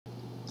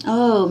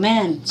Oh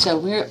man, so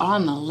we're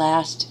on the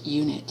last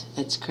unit.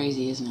 That's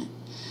crazy, isn't it?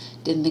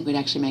 Didn't think we'd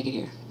actually make it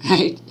here,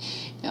 right?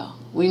 No,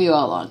 we knew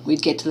all along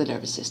we'd get to the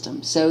nervous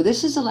system. So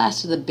this is the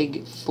last of the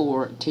big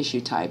four tissue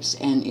types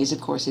and is,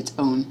 of course, its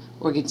own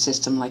organ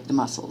system like the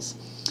muscles.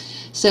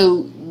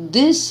 So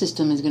this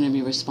system is going to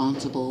be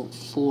responsible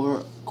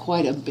for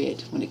quite a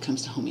bit when it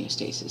comes to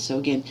homeostasis. So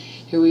again,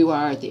 here we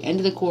are at the end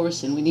of the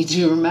course, and we need to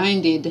be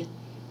reminded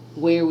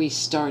where we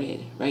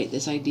started, right?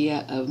 This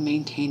idea of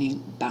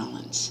maintaining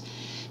balance.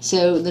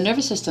 So the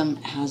nervous system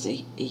has a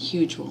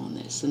huge role in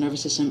this. The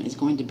nervous system is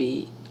going to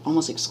be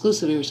almost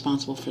exclusively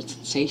responsible for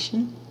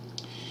sensation,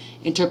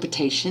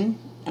 interpretation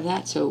of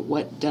that. So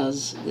what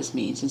does this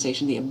mean?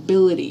 Sensation, the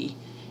ability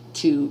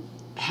to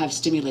have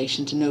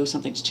stimulation, to know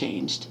something's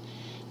changed.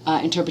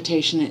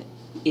 Interpretation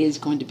is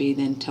going to be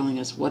then telling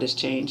us what has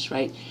changed,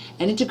 right?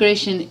 And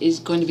integration is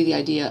going to be the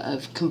idea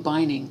of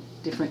combining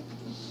different...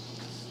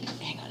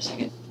 Hang on a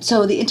second.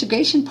 So the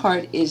integration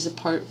part is the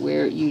part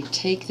where you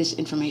take this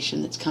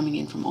information that's coming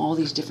in from all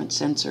these different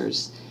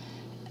sensors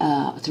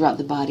throughout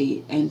the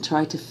body and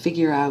try to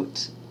figure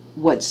out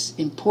what's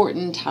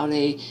important, how do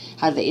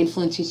they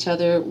influence each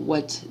other,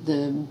 what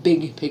the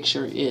big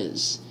picture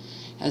is,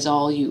 as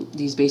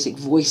these basic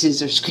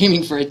voices are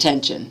screaming for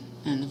attention,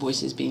 and the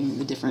voices being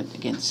the different,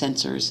 again,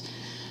 sensors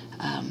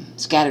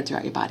scattered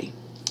throughout your body.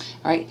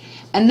 All right,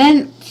 and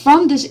then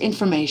from this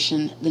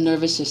information, the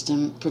nervous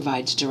system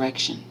provides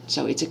direction.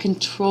 So it's a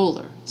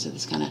controller. So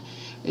this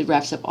it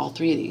wraps up all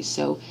three of these.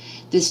 So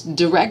this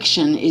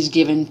direction is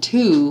given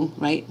to,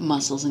 right,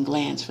 muscles and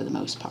glands for the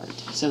most part.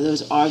 So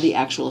those are the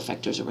actual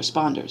effectors or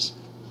responders.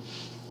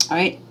 All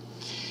right.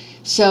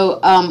 So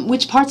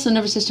which parts of the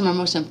nervous system are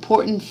most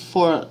important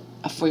for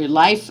your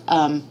life?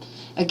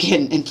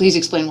 Again, and please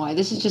explain why.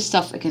 This is just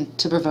stuff, again,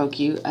 to provoke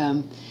you.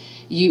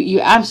 You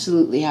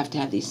absolutely have to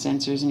have these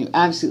sensors, and you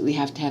absolutely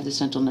have to have the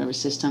central nervous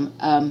system.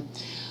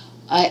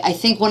 I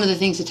think one of the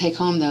things to take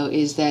home, though,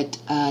 is that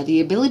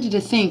the ability to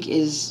think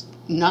is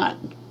not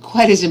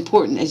quite as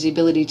important as the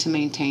ability to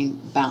maintain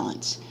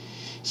balance.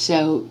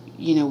 So,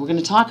 we're going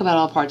to talk about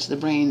all parts of the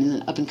brain in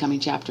the up-and-coming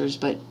chapters,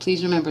 but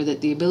please remember that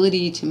the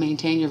ability to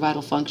maintain your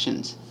vital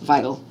functions,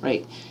 vital,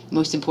 right,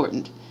 most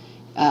important,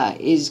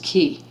 is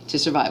key to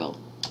survival.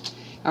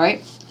 All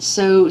right,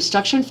 so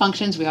structure and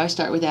functions, we always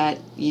start with that.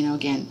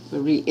 Again,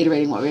 we're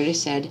reiterating what we already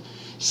said.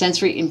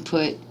 Sensory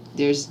input,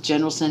 there's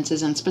general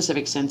senses and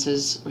specific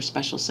senses or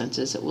special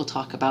senses that we'll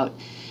talk about.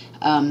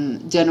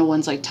 General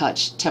ones like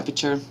touch,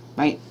 temperature,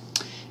 right?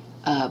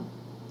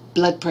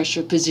 Blood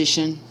pressure,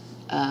 position.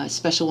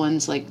 Special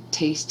ones like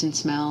taste and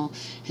smell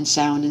and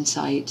sound and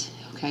sight,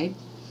 okay?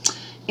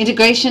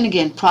 Integration,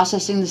 again,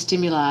 processing the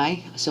stimuli,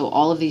 so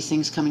all of these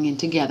things coming in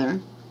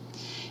together,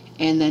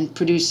 and then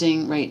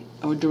producing, right,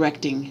 or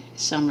directing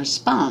some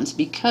response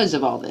because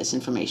of all this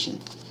information.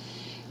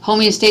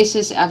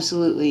 Homeostasis,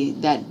 absolutely,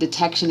 that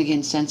detection,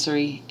 again,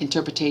 sensory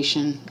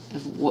interpretation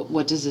of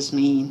what does this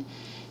mean,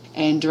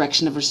 and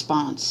direction of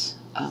response,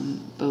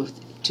 both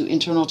to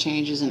internal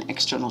changes and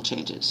external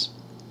changes.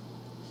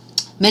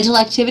 Mental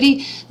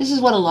activity, this is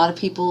what a lot of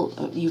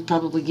people, you've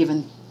probably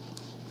given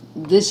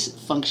this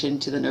function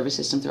to the nervous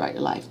system throughout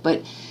your life,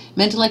 but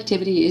mental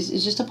activity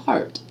is just a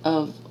part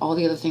of all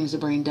the other things the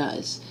brain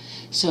does.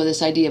 So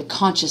this idea of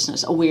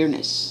consciousness,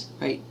 awareness,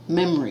 right,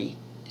 memory,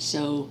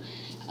 so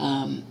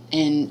and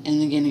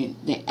again,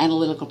 the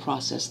analytical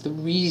process, the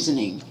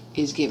reasoning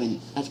is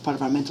given as part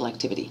of our mental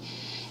activity.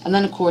 And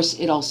then, of course,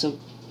 it also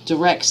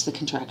directs the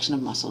contraction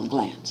of muscle and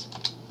glands.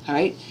 All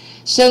right,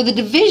 so the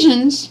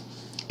divisions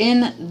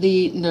in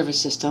the nervous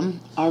system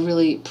are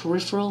really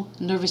peripheral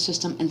nervous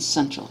system and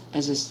central,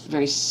 as this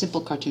very simple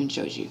cartoon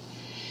shows you.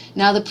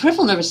 Now, the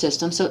peripheral nervous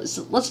system, so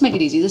let's make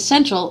it easy. The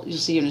central, you'll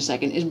see here in a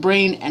second, is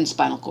brain and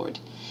spinal cord.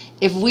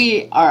 If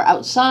we are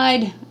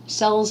outside,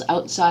 cells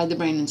outside the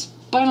brain and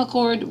spinal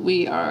cord,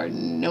 we are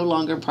no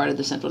longer part of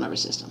the central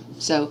nervous system.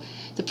 So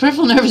the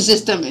peripheral nervous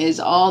system is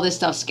all this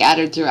stuff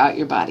scattered throughout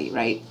your body,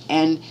 right?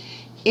 And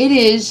it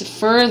is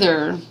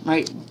further,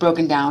 right,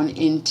 broken down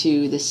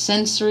into the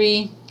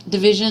sensory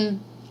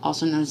division,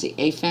 also known as the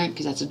afferent,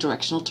 because that's a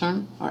directional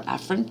term, or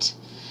afferent,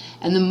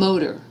 and the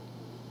motor,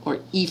 or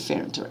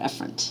efferent or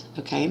efferent,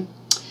 okay?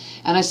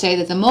 And I say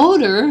that the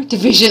motor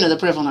division of the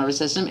peripheral nervous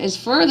system is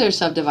further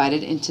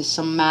subdivided into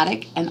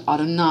somatic and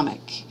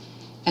autonomic.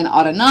 And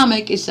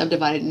autonomic is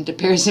subdivided into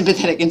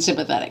parasympathetic and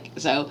sympathetic.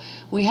 So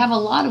we have a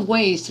lot of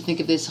ways to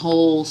think of this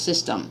whole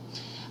system.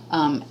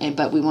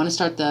 But we want to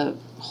start the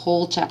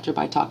whole chapter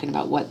by talking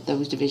about what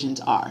those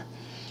divisions are.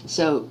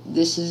 So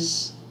this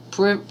is,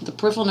 the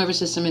peripheral nervous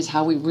system is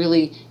how we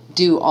really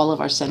do all of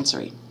our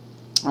sensory.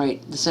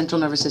 Right, the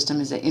central nervous system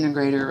is the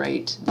integrator,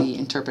 right, the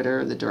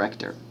interpreter, the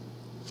director.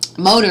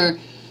 Motor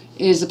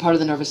is the part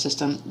of the nervous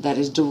system that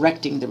is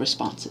directing the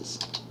responses.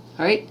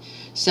 All right,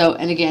 so,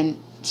 and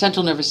again,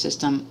 central nervous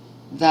system,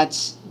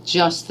 that's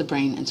just the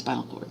brain and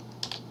spinal cord.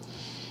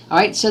 All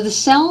right, so the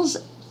cells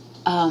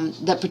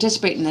that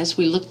participate in this,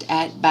 we looked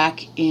at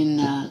back in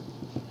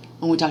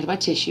when we talked about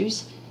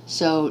tissues.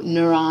 So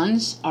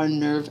neurons are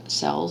nerve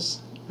cells,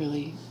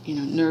 really,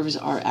 nerves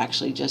are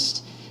actually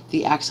just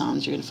the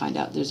axons, you're going to find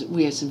out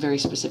we have some very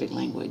specific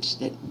language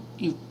that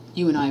you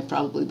and I have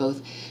probably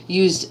both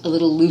used a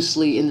little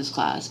loosely in this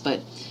class,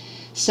 but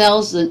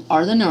cells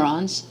are the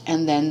neurons,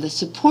 and then the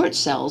support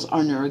cells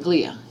are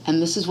neuroglia.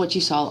 And this is what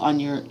you saw on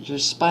your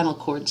spinal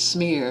cord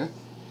smear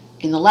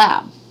in the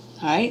lab.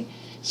 All right?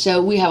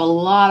 So we have a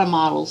lot of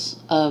models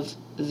of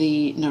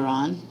the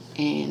neuron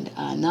and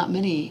not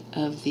many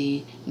of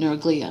the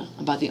neuroglia.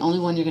 About the only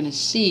one you're going to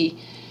see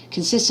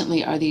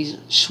consistently are these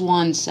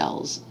Schwann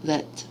cells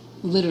that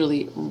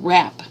literally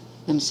wrap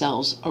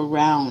themselves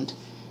around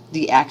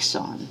the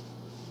axon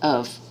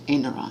of a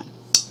neuron,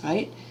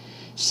 right?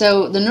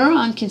 So the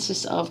neuron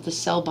consists of the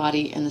cell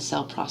body and the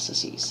cell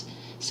processes.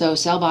 So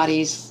cell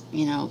bodies,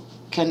 you know,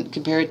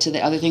 compared to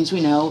the other things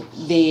we know,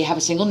 they have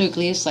a single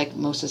nucleus like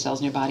most of the cells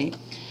in your body.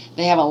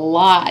 They have a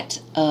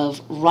lot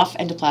of rough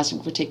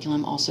endoplasmic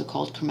reticulum, also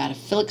called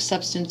chromatophilic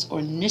substance or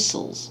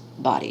Nissl's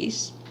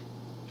bodies.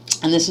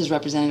 And this is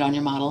represented on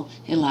your model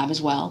in lab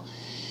as well.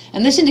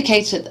 And this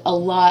indicates that a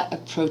lot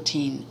of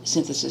protein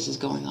synthesis is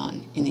going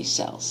on in these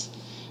cells.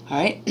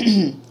 All right?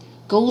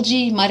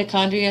 Golgi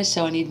mitochondria,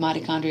 so I need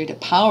mitochondria to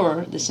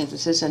power the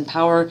synthesis and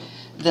power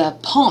the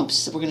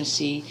pumps that we're going to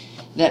see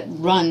that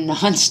run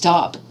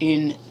nonstop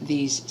in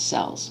these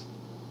cells.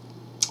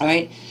 All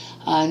right?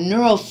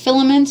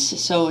 Neurofilaments,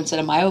 so instead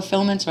of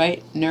myofilaments,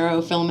 right?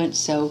 Neurofilaments,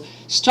 so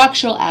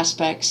structural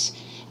aspects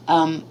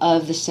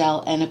of the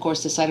cell, and of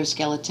course the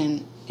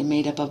cytoskeleton is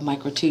made up of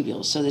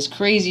microtubules. So this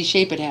crazy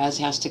shape it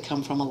has to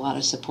come from a lot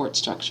of support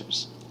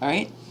structures. All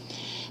right?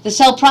 The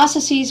cell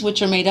processes,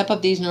 which are made up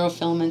of these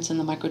neurofilaments and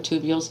the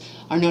microtubules,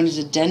 are known as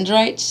the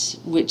dendrites,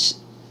 which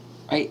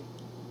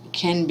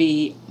can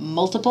be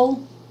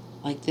multiple,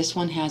 like this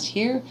one has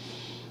here,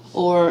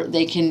 or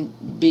they can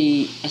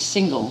be a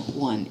single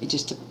one.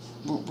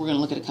 We're going to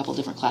look at a couple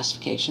different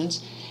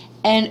classifications.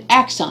 And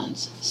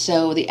axons.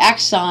 So the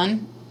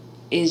axon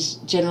is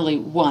generally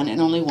one and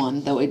only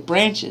one, though it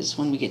branches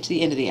when we get to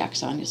the end of the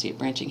axon. You'll see it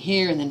branching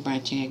here and then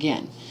branching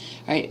again.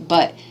 All right,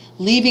 but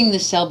leaving the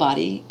cell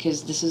body,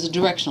 because this is a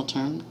directional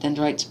term,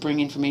 dendrites bring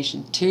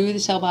information to the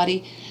cell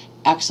body,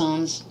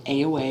 axons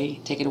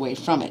take it away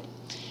from it.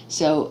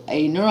 So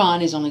a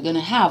neuron is only going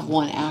to have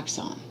one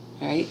axon,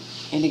 right?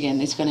 And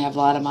again, it's going to have a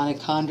lot of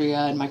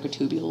mitochondria and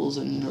microtubules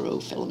and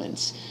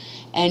neurofilaments.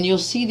 And you'll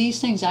see these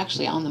things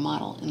actually on the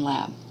model in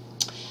lab.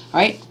 All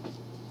right?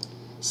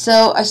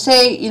 So I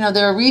say, you know,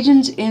 there are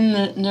regions in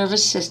the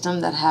nervous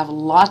system that have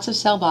lots of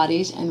cell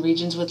bodies and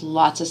regions with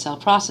lots of cell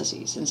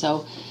processes. And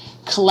so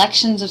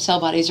collections of cell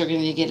bodies are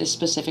going to get a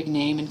specific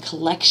name, and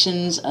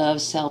collections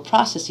of cell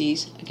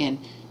processes, again,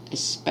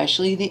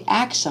 especially the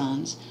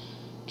axons,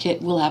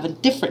 will have a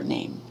different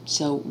name.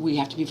 So we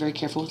have to be very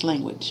careful with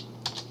language.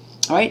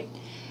 All right?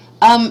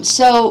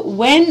 So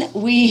when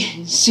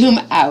we zoom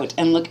out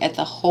and look at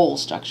the whole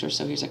structure,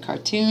 so here's a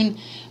cartoon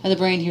of the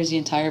brain, here's the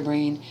entire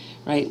brain,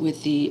 right,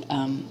 with the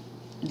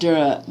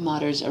dura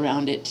maters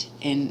around it,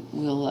 and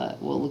we'll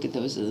look at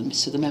those.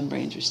 So the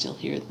membranes are still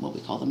here, what we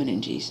call the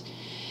meninges.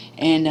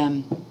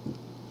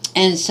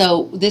 And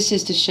so this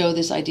is to show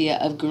this idea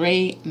of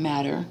gray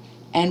matter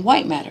and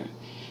white matter.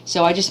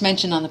 So I just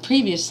mentioned on the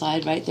previous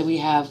slide, right, that we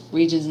have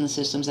regions in the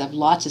systems that have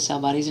lots of cell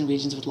bodies and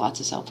regions with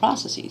lots of cell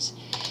processes.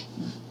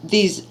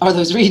 These are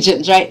those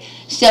regions, right?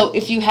 So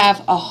if you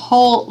have a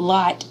whole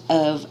lot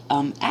of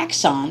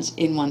axons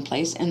in one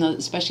place, and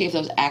especially if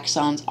those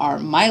axons are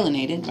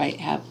myelinated, right,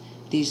 have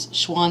these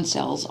Schwann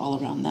cells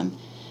all around them,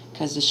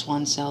 because the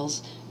Schwann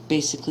cells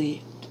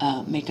basically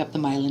make up the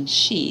myelin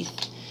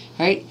sheath,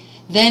 right?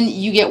 Then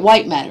you get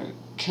white matter,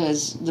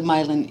 because the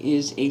myelin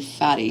is a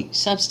fatty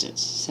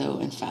substance, so,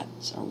 and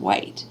fats are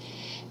white.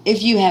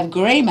 If you have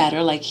gray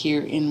matter, like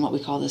here in what we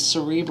call the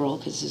cerebral,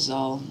 because this is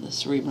all the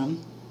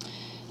cerebrum,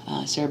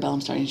 cerebellum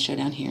starting to show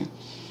down here,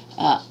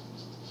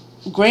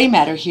 gray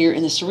matter here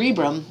in the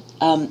cerebrum,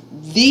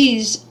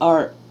 these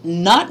are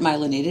not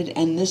myelinated,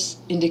 and this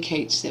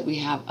indicates that we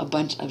have a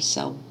bunch of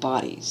cell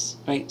bodies,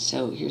 right?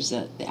 So here's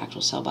the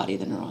actual cell body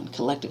of the neuron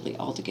collectively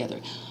all together.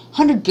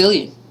 100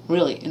 billion,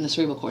 really, in the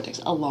cerebral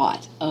cortex, a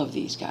lot of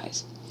these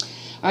guys.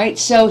 All right,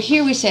 so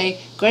here we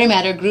say gray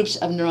matter, groups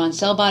of neuron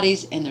cell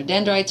bodies and their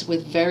dendrites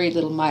with very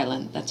little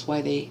myelin. That's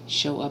why they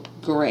show up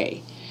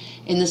gray.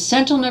 In the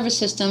central nervous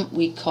system,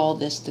 we call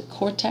this the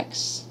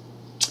cortex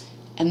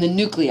and the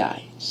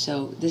nuclei.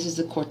 So this is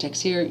the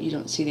cortex here. You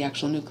don't see the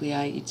actual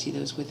nuclei. You'd see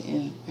those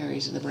within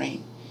areas of the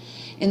brain.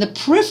 In the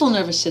peripheral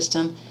nervous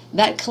system,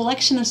 that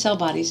collection of cell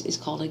bodies is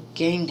called a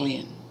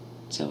ganglion.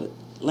 So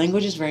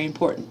language is very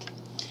important.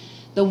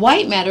 The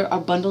white matter are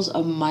bundles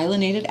of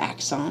myelinated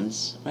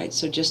axons, right?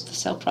 So just the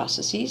cell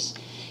processes.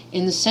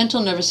 In the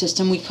central nervous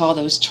system, we call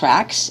those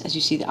tracts, as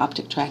you see the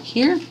optic tract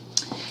here.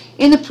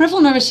 In the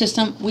peripheral nervous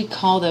system, we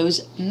call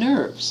those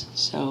nerves.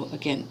 So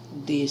again,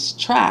 this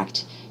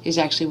tract is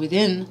actually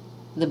within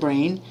the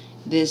brain.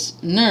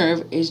 This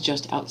nerve is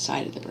just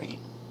outside of the brain.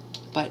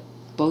 But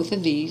both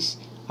of these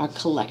are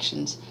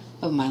collections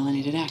of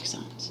myelinated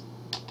axons.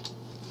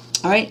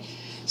 All right,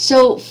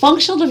 so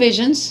functional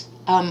divisions,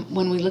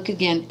 when we look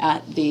again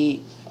at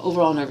the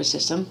overall nervous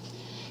system,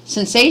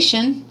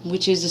 Sensation,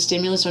 which is a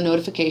stimulus or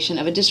notification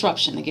of a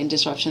disruption. Again,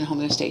 disruption in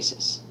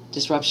homeostasis.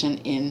 Disruption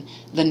in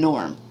the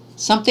norm.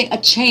 A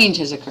change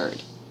has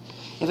occurred.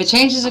 If a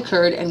change has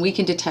occurred and we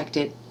can detect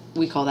it,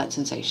 we call that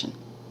sensation.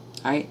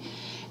 All right?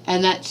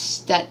 And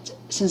that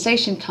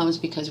sensation comes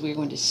because we're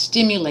going to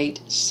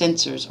stimulate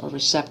sensors or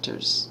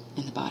receptors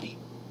in the body.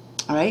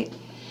 All right?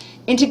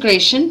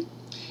 Integration,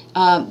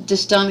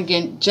 just done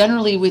again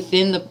generally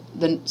within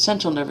the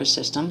central nervous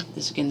system.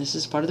 This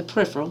is part of the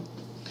peripheral.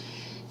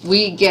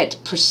 We get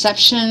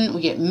perception,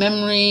 we get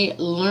memory,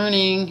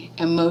 learning,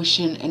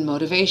 emotion, and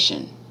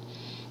motivation.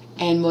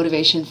 And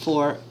motivation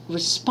for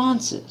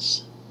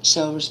responses.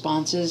 So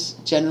responses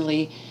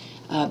generally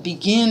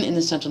begin in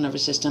the central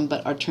nervous system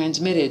but are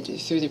transmitted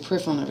through the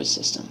peripheral nervous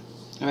system.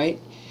 All right?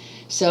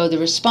 So the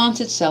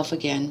response itself,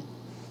 again,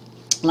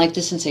 like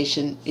the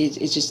sensation,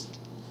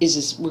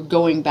 is we're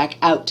going back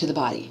out to the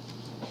body.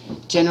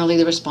 Generally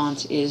the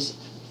response is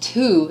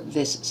to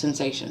this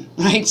sensation,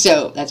 right?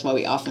 So that's why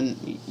we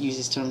often use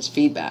these terms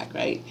feedback,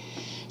 right?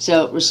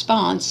 So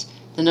response,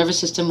 the nervous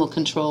system will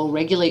control,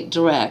 regulate,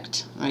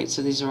 direct, right?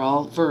 So these are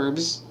all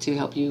verbs to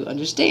help you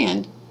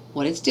understand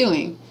what it's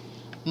doing.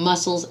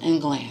 Muscles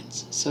and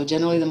glands. So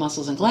generally the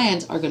muscles and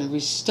glands are going to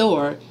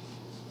restore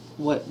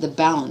the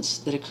balance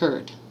that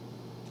occurred.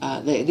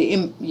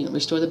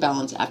 Restore the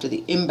balance after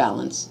the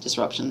imbalance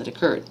disruption that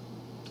occurred.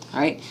 All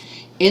right.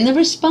 In the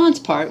response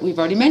part, we've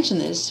already mentioned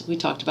this. We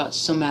talked about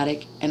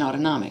somatic and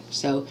autonomic.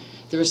 So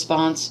the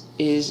response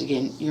is,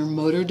 again, your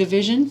motor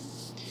division,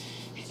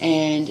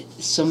 and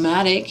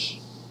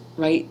somatic,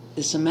 right?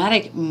 The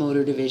somatic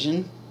motor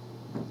division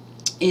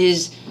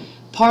is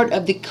part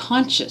of the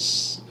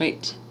conscious,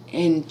 right?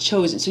 And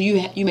chosen. So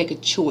you make a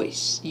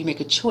choice. You make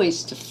a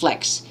choice to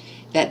flex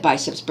that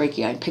biceps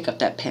brachii and pick up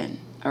that pen.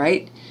 All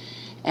right.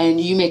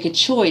 And you make a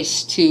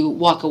choice to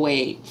walk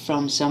away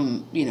from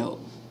something,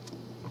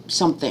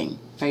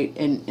 right?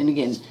 And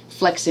again,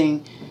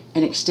 flexing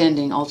and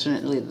extending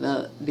alternately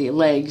the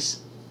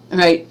legs,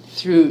 right,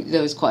 through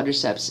those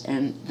quadriceps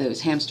and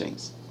those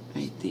hamstrings,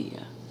 right?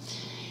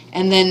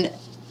 And then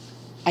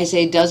I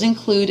say it does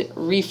include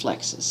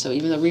reflexes. So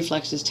even though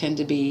reflexes tend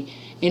to be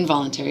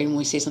involuntary, and when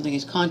we say something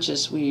is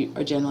conscious, we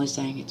are generally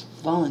saying it's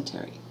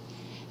voluntary.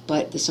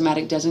 But the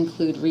somatic does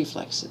include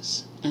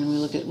reflexes, and we'll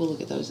look at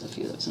a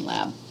few of those in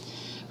lab.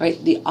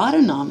 Right, the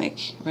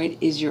autonomic, right,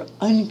 is your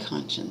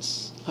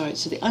unconscious. All right,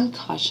 so the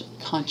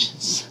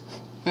unconscious,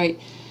 right,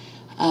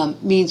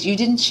 means you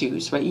didn't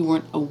choose, right? You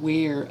weren't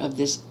aware of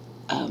this,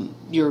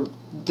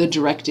 the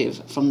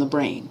directive from the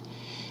brain.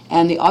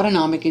 And the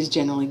autonomic is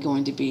generally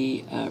going to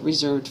be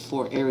reserved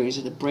for areas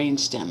of the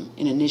brainstem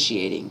in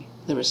initiating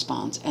the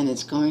response, and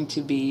it's going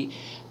to be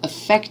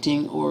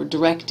affecting or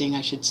directing,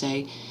 I should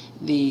say,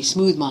 the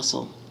smooth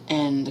muscle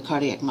and the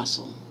cardiac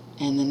muscle,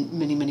 and then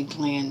many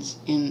glands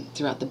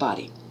throughout the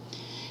body.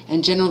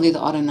 And generally the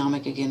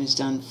autonomic, again, is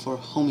done for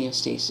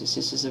homeostasis.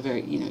 This is a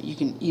very, you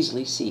can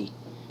easily see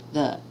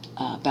the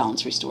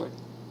balance restored.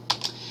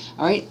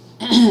 All right.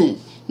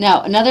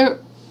 Now,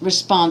 another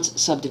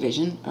response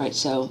subdivision. All right,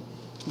 so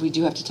we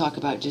do have to talk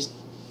about just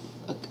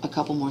a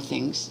couple more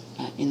things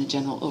in the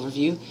general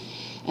overview.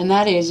 And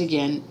that is,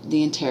 again,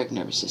 the enteric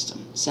nervous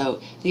system.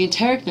 So the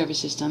enteric nervous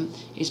system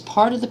is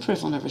part of the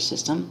peripheral nervous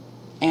system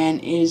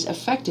and is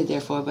affected,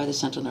 therefore, by the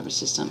central nervous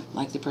system,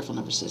 like the peripheral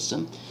nervous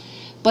system.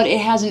 But it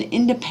has an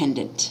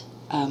independent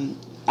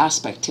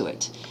aspect to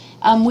it.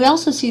 We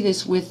also see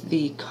this with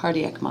the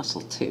cardiac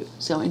muscle, too.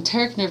 So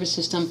enteric nervous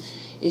system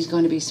is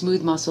going to be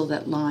smooth muscle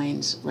that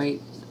lines, right,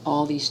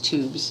 all these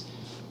tubes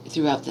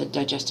throughout the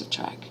digestive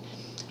tract.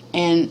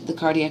 And the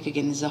cardiac,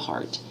 again, is the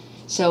heart.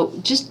 So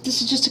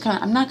this is just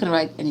I'm not going to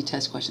write any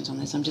test questions on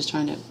this. I'm just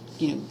trying to,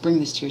 bring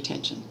this to your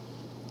attention.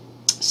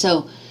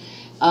 So,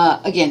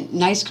 again,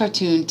 nice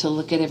cartoon to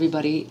look at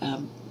everybody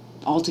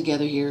all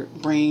together here.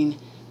 Brain,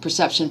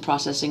 perception,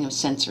 processing of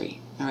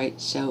sensory. All right,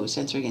 so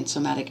sensory, again,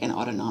 somatic and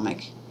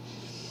autonomic.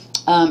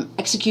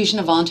 Execution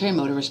of voluntary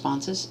motor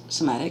responses,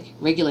 somatic.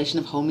 Regulation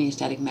of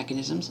homeostatic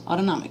mechanisms,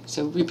 autonomic.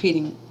 So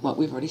repeating what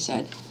we've already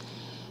said.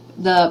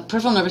 The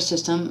peripheral nervous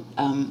system,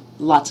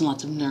 lots and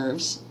lots of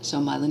nerves, so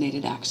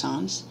myelinated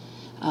axons.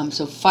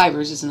 So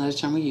fibers is another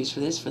term we use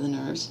for this, for the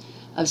nerves,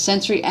 of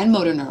sensory and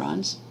motor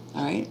neurons.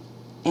 All right,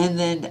 and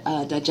then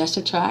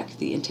digestive tract,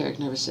 the enteric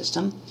nervous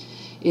system,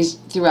 is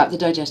throughout the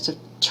digestive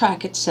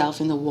tract itself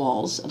in the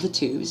walls of the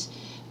tubes,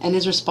 and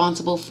is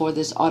responsible for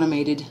this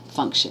automated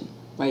function,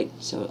 right?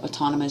 So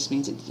autonomous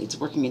means it's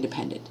working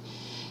independent,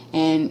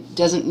 and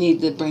doesn't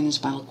need the brain and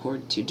spinal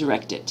cord to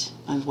direct it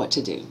on what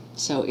to do.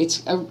 So it's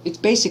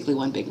basically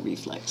one big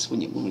reflex when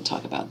we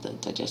talk about the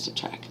digestive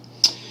tract.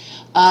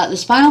 The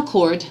spinal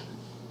cord,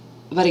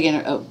 but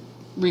again, a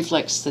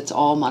reflex that's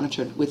all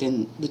monitored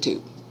within the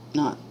tube,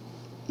 not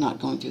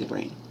going through the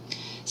brain.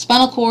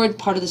 Spinal cord,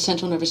 part of the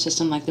central nervous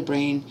system like the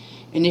brain,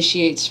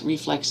 initiates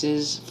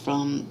reflexes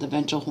from the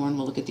ventral horn.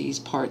 We'll look at these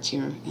parts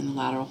here in the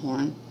lateral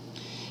horn.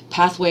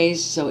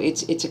 Pathways, so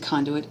it's a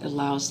conduit. It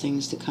allows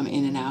things to come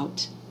in and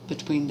out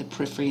between the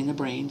periphery and the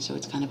brain, so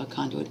it's kind of a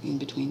conduit in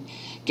between.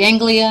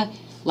 Ganglia,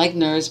 like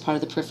nerves, part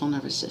of the peripheral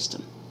nervous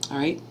system. All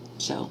right,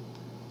 so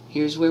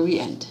here's where we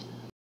end.